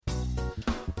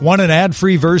Want an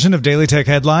ad-free version of Daily Tech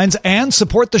Headlines and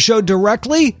support the show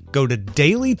directly? Go to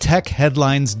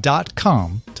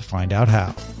dailytechheadlines.com to find out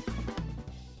how.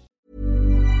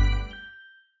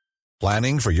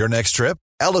 Planning for your next trip?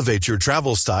 Elevate your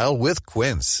travel style with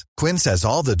Quince. Quince has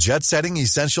all the jet-setting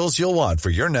essentials you'll want for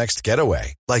your next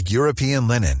getaway, like European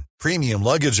linen, premium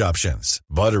luggage options,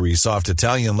 buttery soft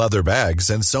Italian leather bags,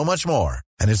 and so much more.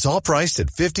 And it's all priced at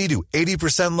 50 to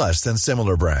 80% less than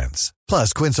similar brands.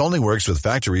 Plus, Quince only works with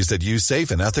factories that use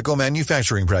safe and ethical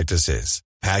manufacturing practices.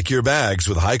 Pack your bags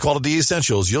with high-quality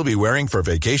essentials you'll be wearing for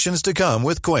vacations to come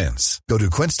with Quince. Go to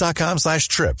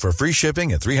quince.com/trip for free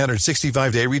shipping and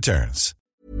 365-day returns.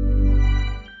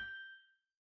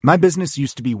 My business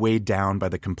used to be weighed down by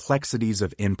the complexities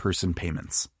of in-person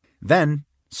payments. Then,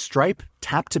 Stripe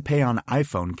Tap to Pay on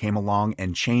iPhone came along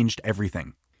and changed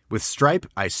everything. With Stripe,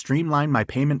 I streamlined my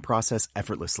payment process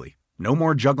effortlessly. No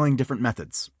more juggling different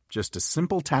methods. Just a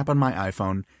simple tap on my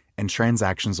iPhone and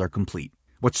transactions are complete.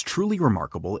 What's truly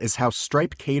remarkable is how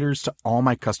Stripe caters to all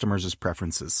my customers'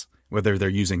 preferences. Whether they're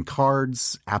using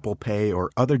cards, Apple Pay,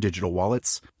 or other digital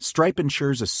wallets, Stripe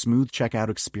ensures a smooth checkout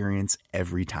experience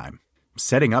every time.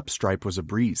 Setting up Stripe was a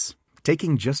breeze,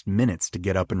 taking just minutes to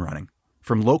get up and running.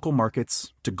 From local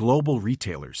markets to global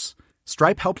retailers,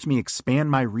 Stripe helped me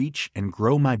expand my reach and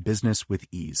grow my business with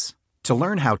ease. To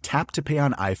learn how Tap to Pay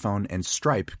on iPhone and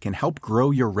Stripe can help grow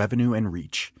your revenue and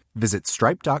reach, visit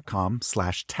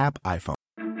stripe.com/tapiphone.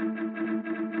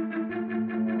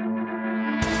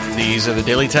 These are the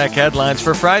Daily Tech Headlines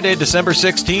for Friday, December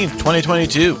 16th,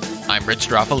 2022. I'm Rich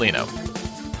Stroffolino.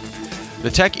 The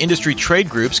tech industry trade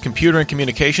groups Computer and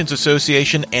Communications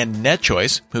Association and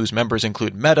NetChoice, whose members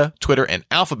include Meta, Twitter, and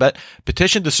Alphabet,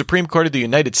 petitioned the Supreme Court of the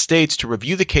United States to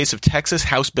review the case of Texas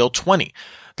House Bill 20.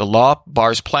 The law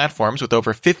bars platforms with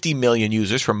over 50 million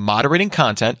users from moderating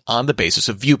content on the basis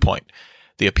of viewpoint.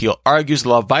 The appeal argues the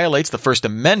law violates the First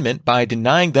Amendment by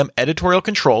denying them editorial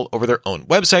control over their own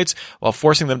websites while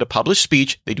forcing them to publish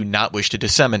speech they do not wish to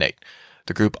disseminate.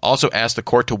 The group also asked the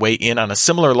court to weigh in on a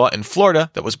similar law in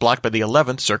Florida that was blocked by the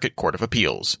 11th Circuit Court of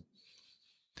Appeals.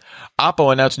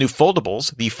 Oppo announced new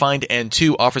foldables. The Find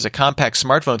N2 offers a compact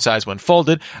smartphone size when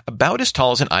folded, about as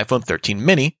tall as an iPhone 13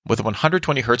 mini, with a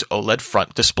 120Hz OLED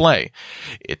front display.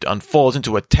 It unfolds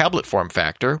into a tablet form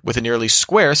factor with a nearly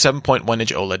square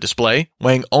 7.1-inch OLED display,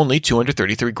 weighing only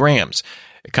 233 grams.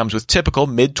 It comes with typical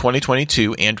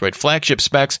mid-2022 Android flagship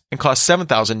specs and costs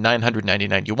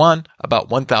 7,999 yuan, about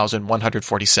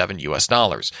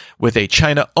 $1,147 with a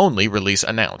China-only release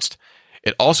announced.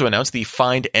 It also announced the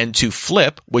Find N2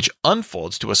 Flip, which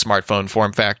unfolds to a smartphone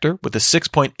form factor with a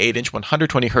 6.8-inch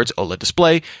 120Hz OLED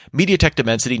display, MediaTek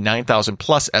Dimensity 9000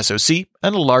 Plus SoC,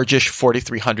 and a largish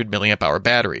 4300 mAh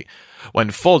battery.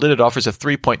 When folded, it offers a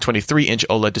 3.23-inch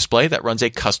OLED display that runs a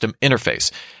custom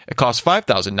interface. It costs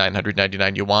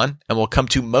 5,999 yuan and will come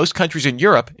to most countries in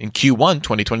Europe in Q1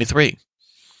 2023.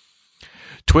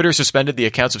 Twitter suspended the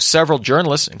accounts of several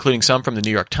journalists, including some from the New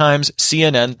York Times,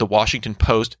 CNN, The Washington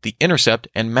Post, The Intercept,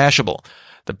 and Mashable.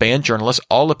 The banned journalists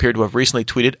all appear to have recently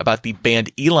tweeted about the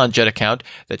banned ElonJet account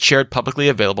that shared publicly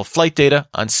available flight data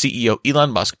on CEO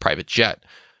Elon Musk's private jet.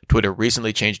 Twitter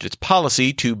recently changed its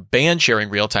policy to ban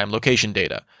sharing real-time location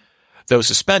data. Though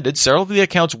suspended, several of the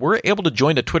accounts were able to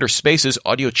join the Twitter Spaces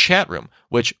audio chat room,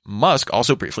 which Musk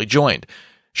also briefly joined.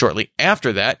 Shortly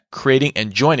after that, creating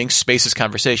and joining Spaces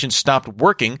conversations stopped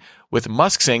working, with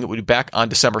Musk saying it would be back on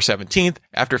December 17th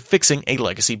after fixing a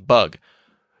legacy bug.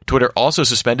 Twitter also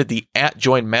suspended the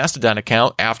 @JoinMastodon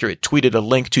account after it tweeted a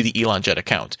link to the ElonJet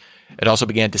account. It also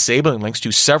began disabling links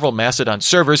to several Mastodon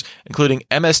servers, including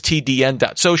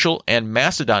mstdn.social and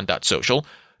mastodon.social.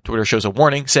 Twitter shows a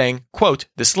warning saying, quote,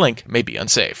 "This link may be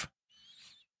unsafe."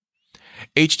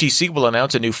 HTC will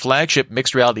announce a new flagship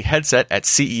mixed reality headset at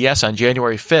CES on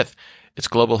January 5th. Its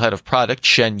global head of product,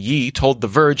 Shen Yi, told The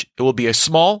Verge it will be a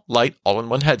small, light,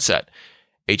 all-in-one headset.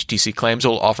 HTC claims it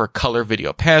will offer color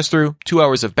video pass-through, 2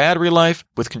 hours of battery life,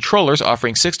 with controllers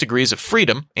offering 6 degrees of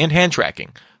freedom and hand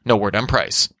tracking. No word on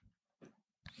price.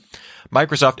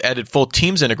 Microsoft added full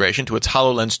Teams integration to its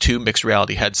HoloLens 2 mixed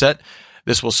reality headset.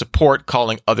 This will support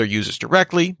calling other users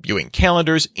directly, viewing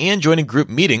calendars, and joining group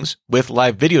meetings with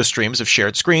live video streams of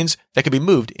shared screens that can be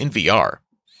moved in VR.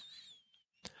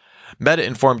 Meta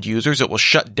informed users it will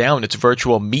shut down its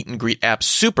virtual meet and greet app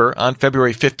Super on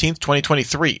February 15th,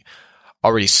 2023.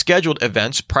 Already scheduled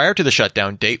events prior to the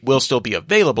shutdown date will still be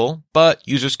available, but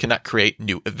users cannot create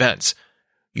new events.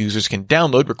 Users can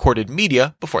download recorded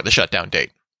media before the shutdown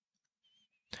date.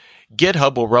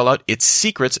 GitHub will roll out its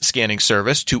secrets scanning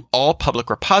service to all public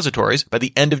repositories by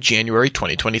the end of January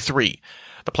 2023.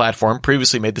 The platform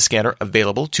previously made the scanner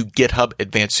available to GitHub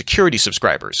Advanced Security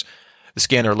subscribers. The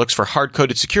scanner looks for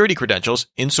hard-coded security credentials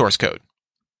in source code.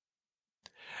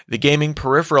 The gaming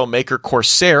peripheral maker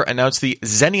Corsair announced the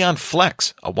Xeneon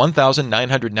Flex, a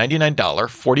 $1,999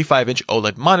 45-inch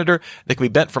OLED monitor that can be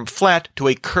bent from flat to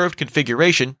a curved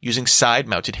configuration using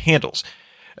side-mounted handles.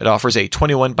 It offers a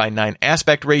 21:9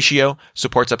 aspect ratio,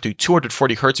 supports up to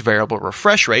 240Hz variable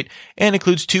refresh rate, and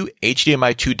includes two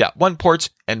HDMI 2.1 ports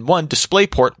and one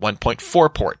DisplayPort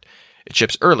 1.4 port. It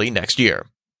ships early next year.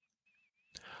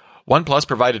 OnePlus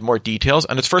provided more details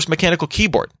on its first mechanical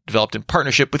keyboard, developed in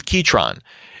partnership with Keytron.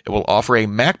 It will offer a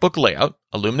MacBook layout,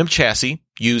 aluminum chassis,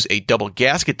 use a double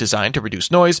gasket design to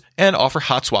reduce noise, and offer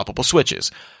hot-swappable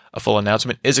switches. A full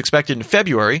announcement is expected in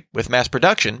February, with mass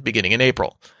production beginning in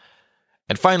April.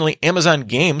 And finally, Amazon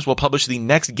Games will publish the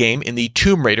next game in the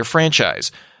Tomb Raider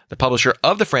franchise. The publisher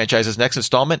of the franchise's next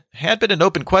installment had been an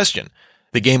open question.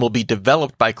 The game will be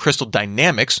developed by Crystal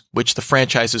Dynamics, which the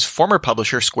franchise's former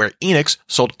publisher Square Enix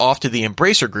sold off to the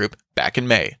Embracer Group back in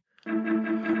May.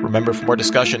 Remember, for more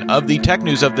discussion of the tech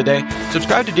news of the day,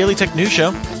 subscribe to Daily Tech News Show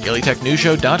at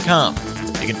dailytechnewsshow.com.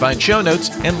 You can find show notes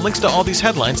and links to all these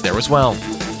headlines there as well.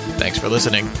 Thanks for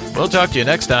listening. We'll talk to you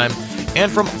next time.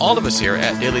 And from all of us here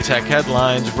at Daily Tech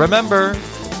Headlines, remember,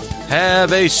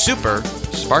 have a super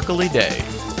sparkly day.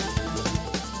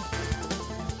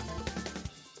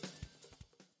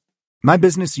 My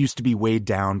business used to be weighed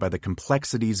down by the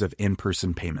complexities of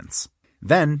in-person payments.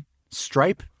 Then,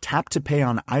 Stripe Tap to Pay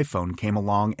on iPhone came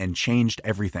along and changed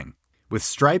everything. With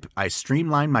Stripe, I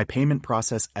streamlined my payment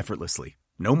process effortlessly.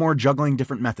 No more juggling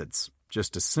different methods.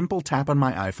 Just a simple tap on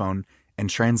my iPhone and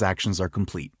transactions are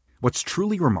complete. What's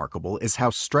truly remarkable is how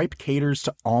Stripe caters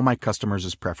to all my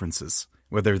customers' preferences.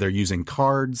 Whether they're using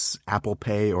cards, Apple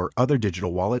Pay, or other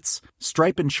digital wallets,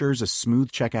 Stripe ensures a smooth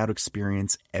checkout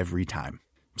experience every time.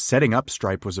 Setting up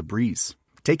Stripe was a breeze,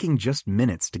 taking just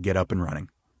minutes to get up and running.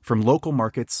 From local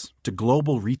markets to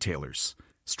global retailers,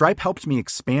 Stripe helped me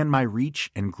expand my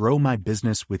reach and grow my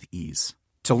business with ease.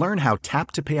 To learn how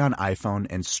Tap to Pay on iPhone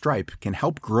and Stripe can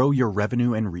help grow your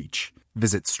revenue and reach,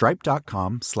 visit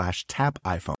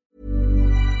stripe.com/tapiphone.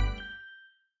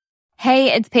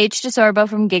 Hey, it's Paige DeSorbo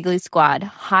from Giggly Squad.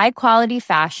 High quality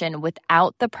fashion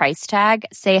without the price tag.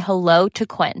 Say hello to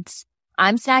Quince.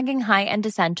 I'm snagging high-end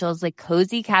essentials like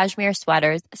cozy cashmere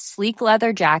sweaters, sleek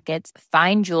leather jackets,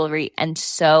 fine jewelry, and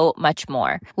so much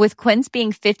more. With Quince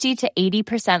being 50 to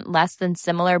 80% less than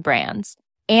similar brands.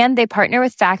 And they partner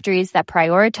with factories that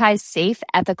prioritize safe,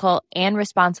 ethical, and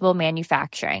responsible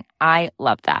manufacturing. I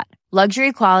love that.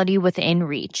 Luxury quality within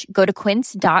reach. Go to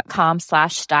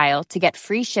quince.com/style to get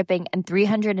free shipping and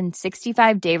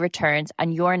 365-day returns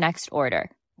on your next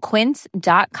order.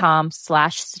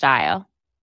 Quince.com/style.